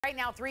Right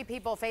now, 3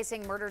 people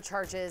facing murder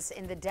charges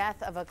in the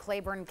death of a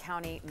Claiborne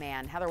County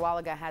man. Heather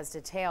Wallaga has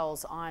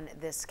details on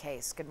this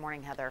case. Good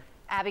morning, Heather.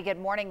 Abby, good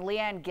morning.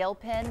 Leanne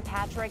Gilpin,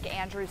 Patrick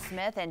Andrew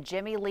Smith, and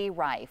Jimmy Lee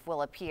Rife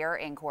will appear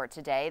in court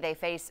today. They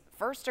face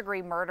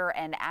first-degree murder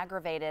and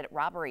aggravated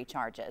robbery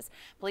charges.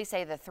 Police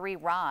say the 3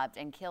 robbed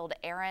and killed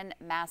Aaron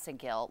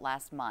Massengill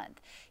last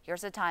month.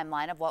 Here's a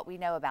timeline of what we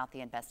know about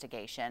the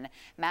investigation.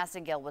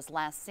 Massengill was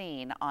last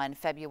seen on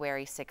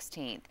February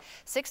 16th.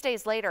 6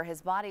 days later,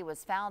 his body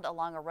was found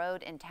along a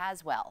road in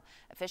Tazewell.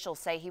 Officials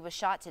say he was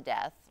shot to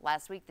death.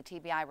 Last week, the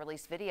TBI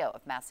released video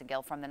of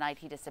Massengill from the night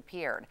he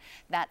disappeared.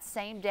 That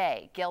same day,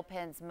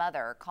 Gilpin's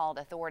mother called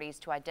authorities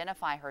to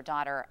identify her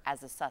daughter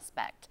as a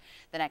suspect.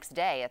 The next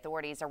day,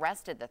 authorities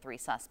arrested the 3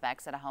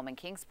 suspects at a home in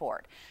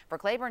Kingsport. For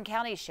Claiborne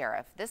County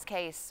Sheriff, this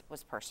case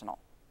was personal.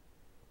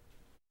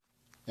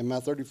 In my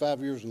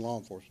 35 years in law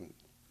enforcement,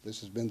 this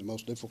has been the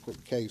most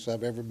difficult case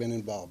I've ever been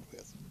involved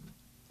with.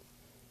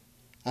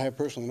 I have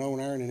personally known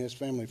Aaron and his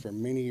family for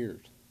many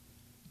years.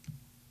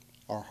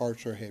 Our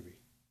hearts are heavy.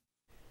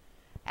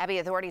 Abby,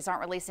 authorities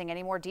aren't releasing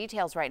any more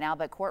details right now,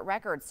 but court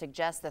records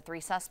suggest the 3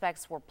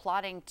 suspects were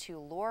plotting to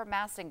lure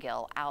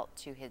Massengill out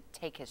to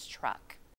take his truck.